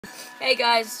Hey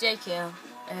guys, it's Jake here.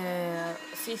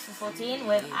 FIFA 14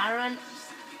 with Aaron.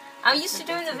 I'm used to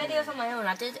doing the videos on my own.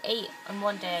 I did 8 in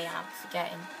one day and I'm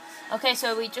forgetting. Okay,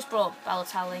 so we just brought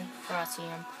Balotelli for our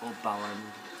team. Or Ballon.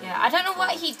 Yeah, I don't know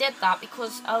why he did that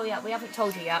because, oh yeah, we haven't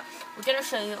told you yet. We're going to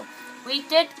show you. We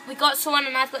got someone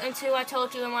and I've got him too. I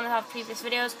told you in one of our previous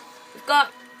videos. We've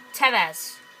got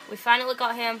Tevez. We finally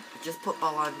got him. Just put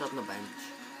Ballon on the bench.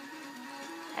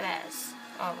 Tevez.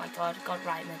 Oh my god, got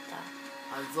right mid there.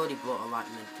 I've already brought a right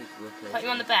mid to replace Put him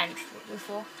on the bench.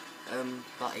 Before?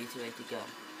 About 80 to go.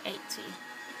 80.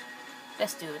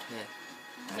 This dude. Yeah.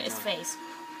 Look at his face.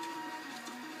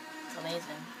 It's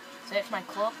amazing. So it's my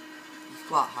club. He's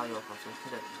quite high up, I think,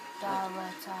 isn't it?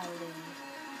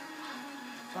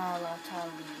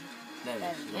 Balotelli. There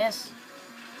he is. is.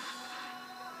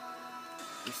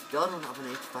 We still don't have an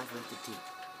 85 rated team.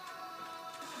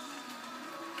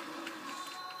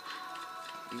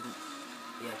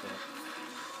 Yeah, okay.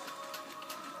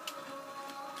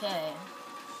 Okay.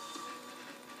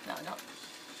 No.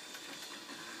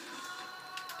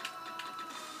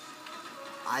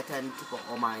 I tend to put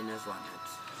all mine as one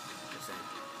heads. The same.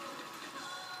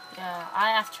 Yeah,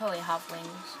 I actually have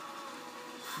wings.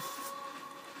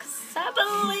 Cause I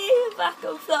believe I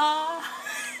can fly.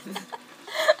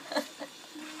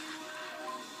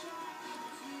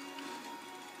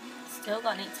 Still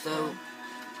got it. So,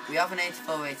 we have an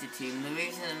 84 rated team. The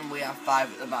reason we have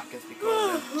 5 at the back is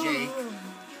because of Jake.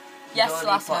 Yes,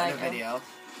 last night. In a video.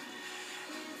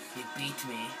 He beat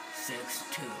me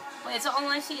 6-2. Wait, is it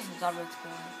online seasons or road to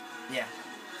goal? Yeah.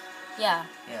 Yeah.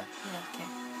 Yeah. Yeah, okay.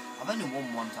 I've only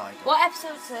won one title. What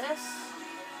episode is this?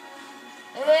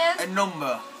 It is? A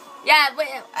number. Yeah, wait.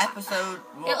 Episode.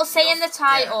 It'll say in the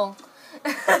title.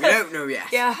 Yeah. We don't know yet.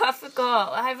 Yeah, I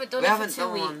forgot. I haven't done it for 2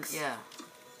 weeks. One, yeah.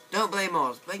 Don't blame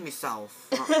us. Blame yourself.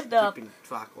 Not No. keeping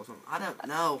track or something. I don't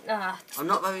know. Nah, I'm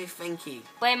not very thinky.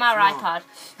 blame our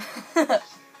iPad.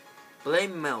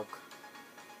 Blame milk.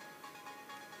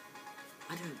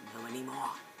 I don't know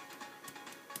anymore.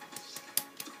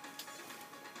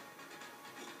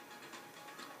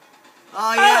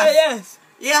 Oh yes! yes!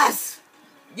 Yes!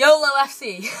 YOLO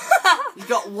FC. You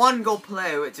got one goal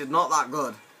player, which is not that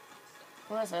good.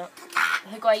 What is it?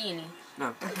 Higuaini.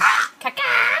 No. Kaka!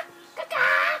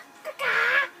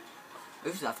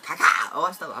 Who's that? Kaka! Oh,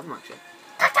 I still have him actually.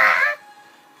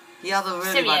 He has a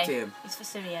really bad team. He's for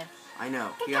Syria. I know.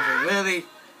 He has a really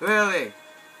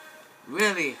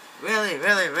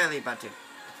bad team.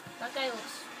 That guy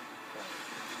looks...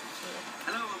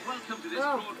 Hello and welcome to this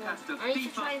broadcast of I need to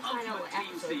FIFA try and find out what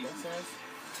Ultimate Team episode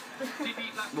Season. this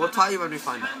is. We'll tell you when we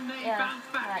find out. Yeah,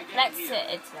 right, let's sit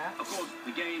into that. Of course,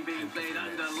 the game being played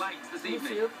under lights this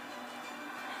evening. YouTube.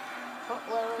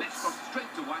 Let's cross straight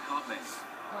to White Hart Lane.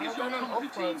 Here's your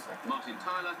commentary team, Martin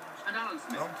Tyler and Alan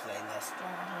Smith. I'm playing this.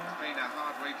 Been a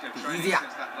hard week of It's training easier.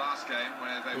 since that last game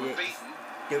where they were beaten.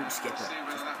 Don't skip We'll it. see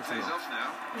whether that Just pays piss off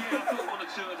now. Yeah, I thought one or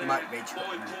two of their Might reach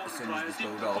more it important as soon as players we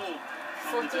didn't go. perform.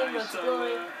 14 roads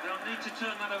glory. They'll need to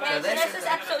turn that Okay, around. so this is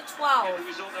episode 12. The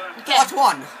result they're after. Okay,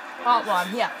 Part 1. part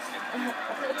 1, yeah.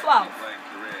 Episode 12. Playing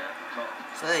career top.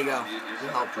 So there you go. You We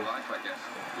set helped up for you. life, I guess.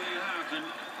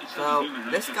 So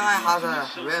this guy has a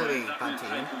really bad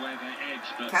team.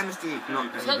 Chemistry not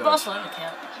It's very got good. Barcelona kit.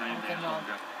 Okay, no.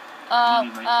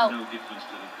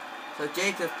 So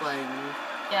Jake is playing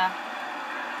Yeah.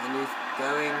 and he's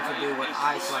going to do what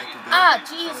I try to do. Ah,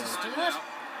 Jesus, dude.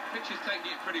 Pitch is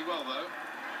taking it pretty well though.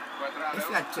 If you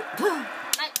Cuadrado. had to,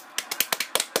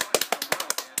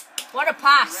 What a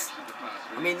pass.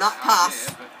 I mean that pass,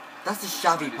 that's a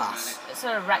shabby pass. It's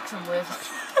a Wrexham word.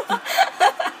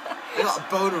 I got a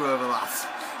boner over that.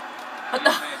 What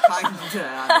the? Kinda.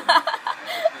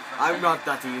 I'm not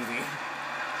that easy.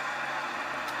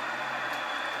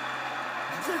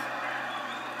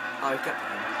 Oh, he kept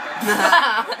playing.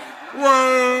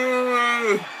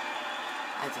 Whoa!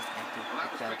 I just epic. Well, that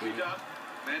was quickly done.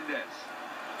 Mendes.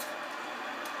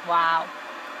 Wow.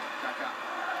 Kaka.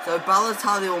 So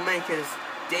Balotelli will make his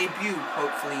debut,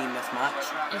 hopefully, in this match.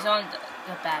 He's on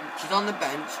the bench. She's on the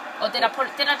bench. Oh, did I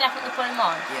definitely put him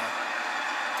on? Yeah.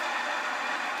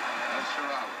 El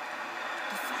Shaarawy.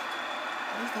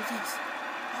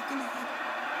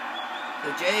 So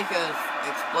Jake is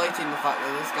exploiting the fact that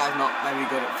this guy's not very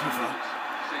good at FIFA.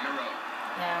 Figaro.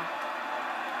 Yeah.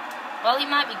 Well, he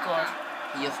might be good.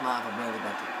 He just might have a really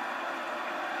bad team.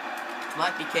 It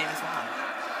might be KSI.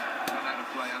 Run out of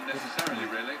play unnecessarily,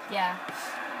 really. Yeah.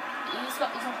 He's on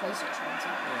PlayStation, isn't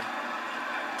he? Yeah.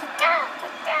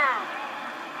 Kaka!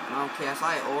 Now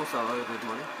KSI also owes us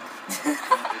money. It's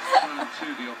thrown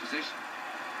to the opposition.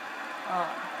 Oh.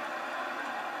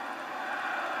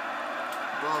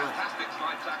 Ball it. Fantastic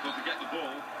slide tackle to get the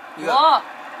ball. You got-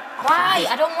 What? Why?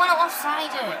 I don't want to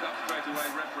offside Went it. up straight away,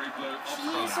 referee blew offside.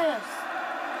 Jesus.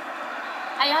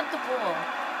 I had the ball.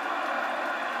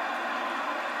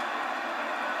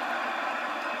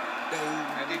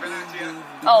 Eddie Benatia.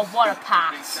 Oh, what a Being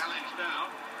pass. challenged now.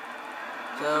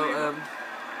 So, yeah,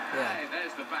 Hey,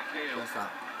 there's the back heel. just that.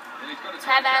 And he's got to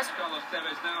Tevez. Carlos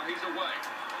Tevez now. He's away.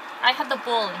 I had the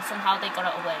ball and somehow they got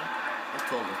it away. I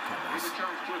told this Here's a Tevez.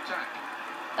 chance to attack.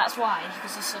 That's why,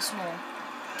 because he's so small.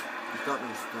 He's got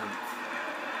no strength.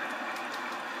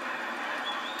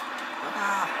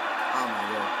 Ah! Oh my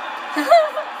god.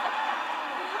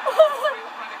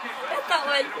 That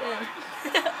went in.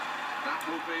 That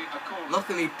will be a corner.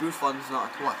 Luckily, Buffon's not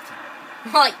a twat.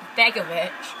 Like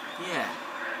Begovic. Yeah.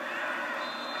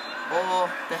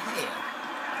 Or De Gea.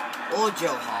 Or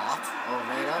Joe Hart. Or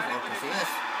Raiders. Or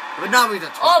Casillas. But now he's a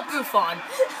twat. Or Buffon.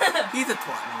 He's a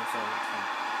twat now, so it's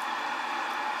fine.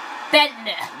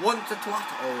 Bentner. Once a twat,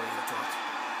 always a twat.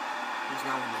 He's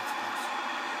now in next class.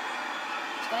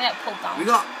 He's gonna get pulled down. We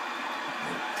got...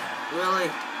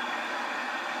 Really?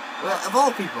 Well, of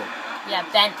all people. Yeah,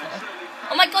 Bentner.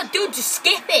 Oh my god, dude, just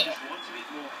skip it.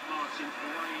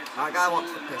 That guy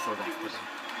wants to piss us off today.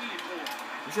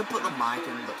 We should put the mic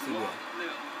in, but see where.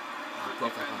 Of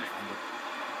course I can't find it.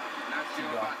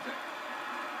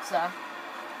 So,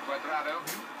 Cuadrado.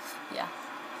 yeah.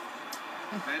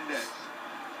 Mendes.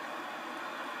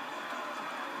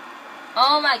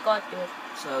 Oh my god, dude.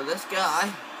 So this guy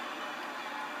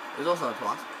is also a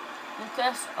twat.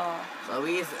 Lucas, oh. So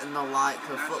he's in the likes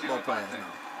of football players now.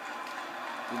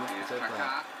 He must be Here's so player.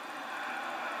 Kaká.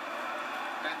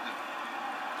 Benton.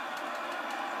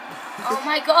 Oh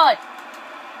my god.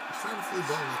 He's trying to free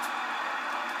ball it.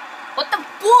 What the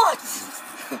what?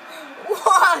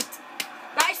 What?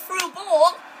 Nice through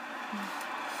ball.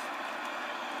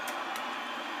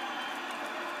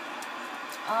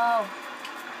 Oh.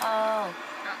 Oh.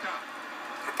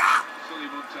 Kaká. Sully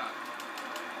Montag.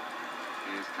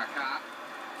 Here's Kaká.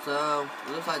 So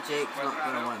it looks like Jake's not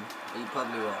gonna win, but he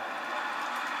probably will.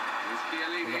 Here's His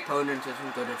Chiellini. opponent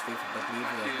isn't good at FIFA, but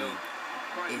neither is he.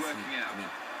 Quite Is he? working I out. mean,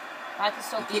 I can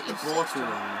still you beat keep the you ball 6-2. too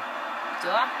long. Do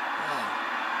I? Yeah.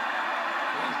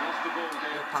 He's lost the ball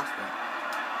here. Get past that.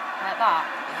 Like that?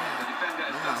 The Yeah. defender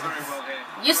has done very well here.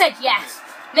 You said yes.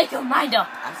 Make your mind up.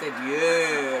 I said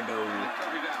yeah, no.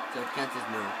 Copied out. So it counts as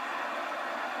no.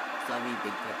 Sorry,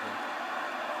 Big Pepper.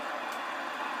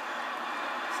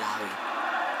 Sorry.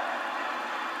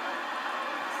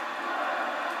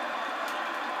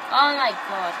 Oh my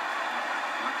god.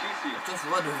 Marquisio. Just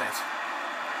run with it.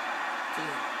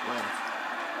 Just run it.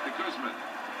 De Guzman.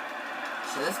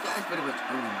 So this guy's pretty much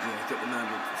only jerk at the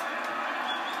moment.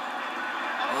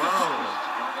 Oh. Oh.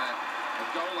 Well, a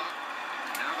goal up.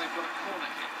 Now they've got a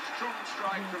corner kick. Strong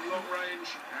strike from long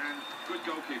range and good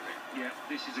goalkeeping. Yeah,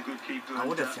 this is a good keeper. I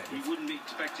would have and, said he it. wouldn't be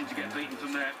expecting to get beaten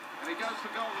from there. And he goes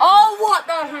for goal. Oh, what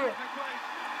the hell?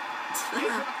 Into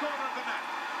the corner of the net.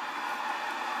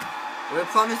 We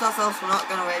promised ourselves we're not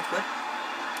going to rage quit. It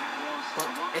was But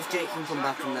a wonderful if Jake can come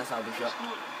back onside from goal. this, I'll be He shocked.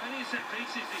 scored plenty of set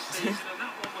pieces this season, and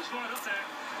that one was right up there.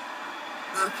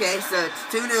 Okay, so it's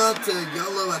 2-0 to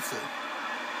YOLO FC.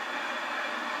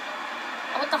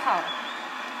 Oh, what the hell?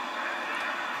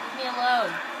 Leave me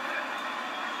alone.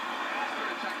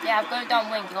 Good attacking Yeah, I'm going down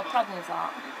wing. You got a problem with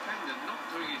that? defender not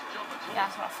doing his job at all.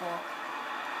 Yeah, that's what I thought.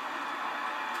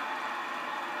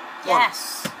 What?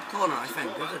 Yes. Corner, I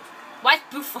think, is it? Why's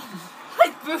Buffon?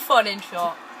 Why's Buffon in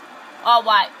shot? Oh,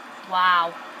 wait.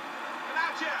 Wow.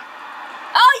 Benatia.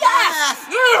 Oh, yes!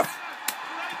 Yes!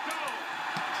 Great goal.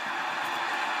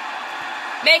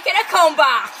 Making a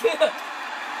comeback.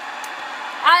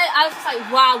 I was just like,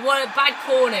 wow, what a bad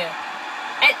corner.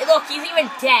 And look, he's even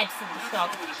dead from the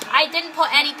shot. I didn't put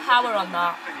any power on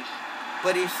that.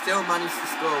 But he still managed to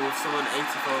score with someone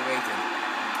 84 rating.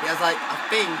 He has like, I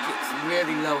think it's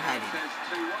really low heading. Says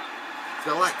 2-1.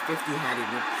 So like 50 heading,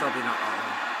 it's probably not that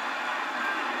low.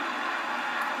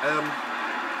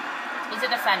 He's a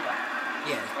defender.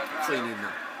 Yeah, so you need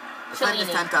that. Cellini.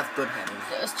 Defenders tend to have good headers.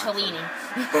 It was Cellini.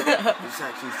 It's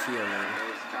actually Chiellini.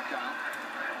 Here's Kaká.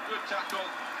 Good tackle.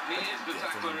 He is the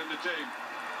tackler in the team.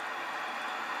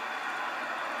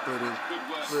 Good work.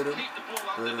 Keep the ball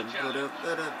under the challenge.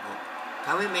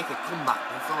 Can we make a comeback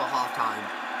before half time?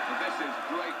 But this is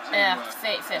great Yeah,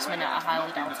 teamwork. 31st minute, I highly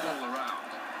Knocking doubt the it. ball around.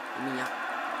 I mean, yeah.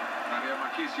 Mario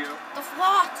Marquisio. The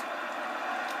what?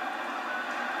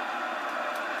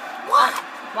 What?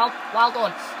 Well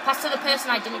done. Pass to the person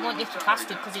I didn't want you to pass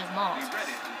to because he was He marked. read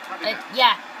it and cut it out.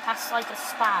 Yeah, pass like a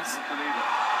spaz. Unbelievable.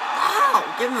 Ow!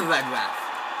 Give him a red ref.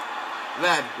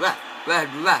 Red ref. That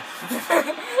was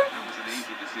an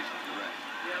easy decision to ref.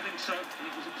 think so. And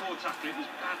it was a poor tackle. It was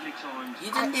badly timed.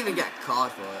 You didn't even get a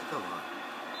card for it. Come on.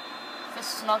 For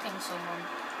snogging someone.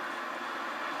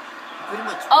 Pretty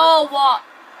much. Oh, what?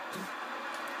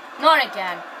 Not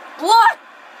again. What?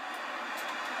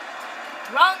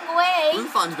 Wrong way.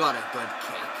 Buffon's got a good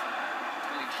kick.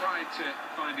 Well, he tried to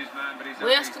find his man, but he's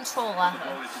Worst control the ever.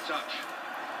 ball into touch.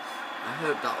 I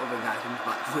hope that other guy comes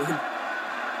back soon.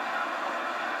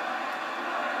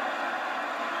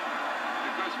 De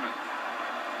Guzman.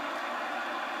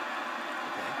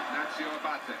 Okay. Nazio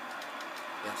Abate.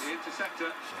 Yes. The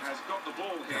interceptor has got the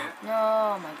ball here.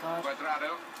 Oh my god.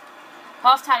 Cuadrado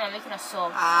Half time, I'm making a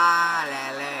sub.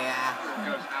 Hallelujah.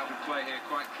 goes out of play here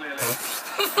quite clearly.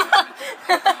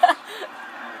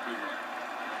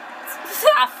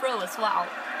 I threw as well.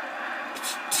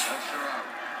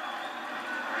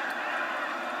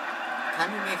 Can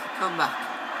you make a comeback?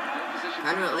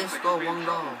 Can we at least score one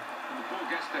goal? And the ball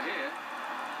gets to here.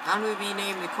 Can we be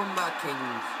named the comeback kings?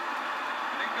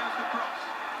 And in goes the cross.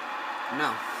 No.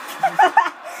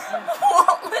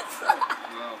 What was that?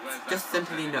 Well, where's that Just cross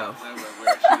simply anyway? no. Nowhere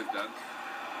where it should have done.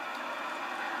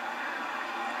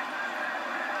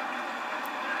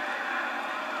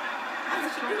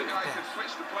 The guy could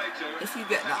switch the play to. If you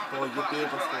get that ball, you'll be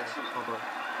able to score. Probably.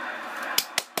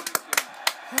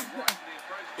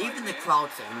 Even the crowd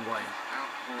saying way.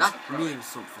 That means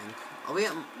something. Are we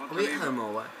at home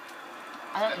or what?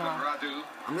 I don't know.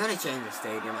 I'm gonna change the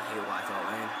stadium. I hate White Hart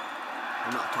Lane.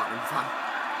 I'm not a Tottenham fan.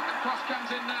 Cross comes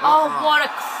in now. Oh, what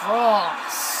a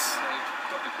cross.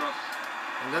 Got the cross.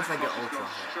 I'm going to get ultra.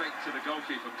 Straight to the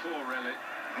goalkeeper. Poor, really.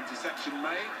 Interception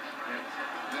made. Yes.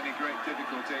 Any great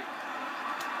difficulty.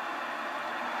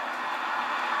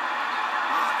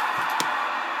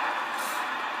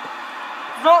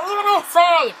 Not even a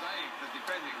save. The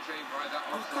defending team by that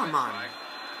Oh, offside come on. flag.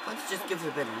 Let's just give it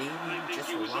a bit of lead. I think Just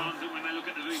it for was one. on that when they look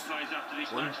at the replays after this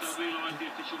match, they'll realise the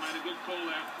official made a good call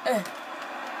there.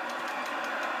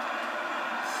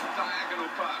 Diagonal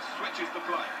pass. Switches the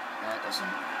play. No, it doesn't.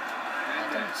 It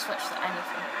doesn't switch to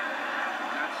anything.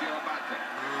 Nazio Abate.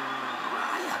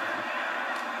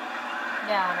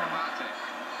 Yeah, I know. Abate.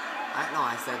 I know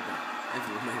I said that.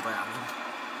 Everyone knows what I mean.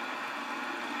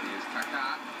 Here's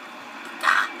Kaká.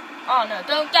 Oh no,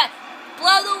 don't get.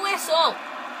 Blow the whistle.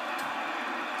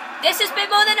 This has been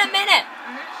more than a minute.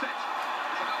 And hits it.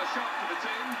 It's another shot for the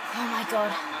team. Oh my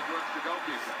god. One that works the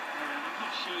goalkeeper. I'm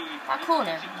not sure he That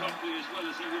corner. hit it properly as well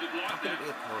as he would have liked Could that. it be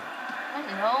a corner? I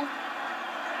don't know.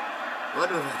 What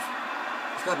was it?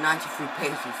 He's got 93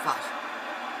 pace. He's fast.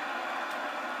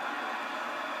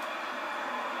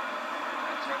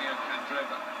 Antonio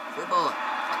Candreva. Football.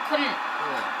 I couldn't.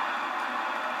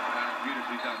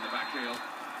 Beautifully done, the back heel.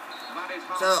 That is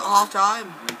So half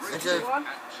time. It's a, One.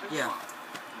 yeah.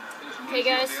 Okay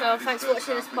guys, so thanks for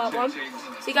watching this part 1. See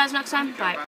you guys next time. Bye.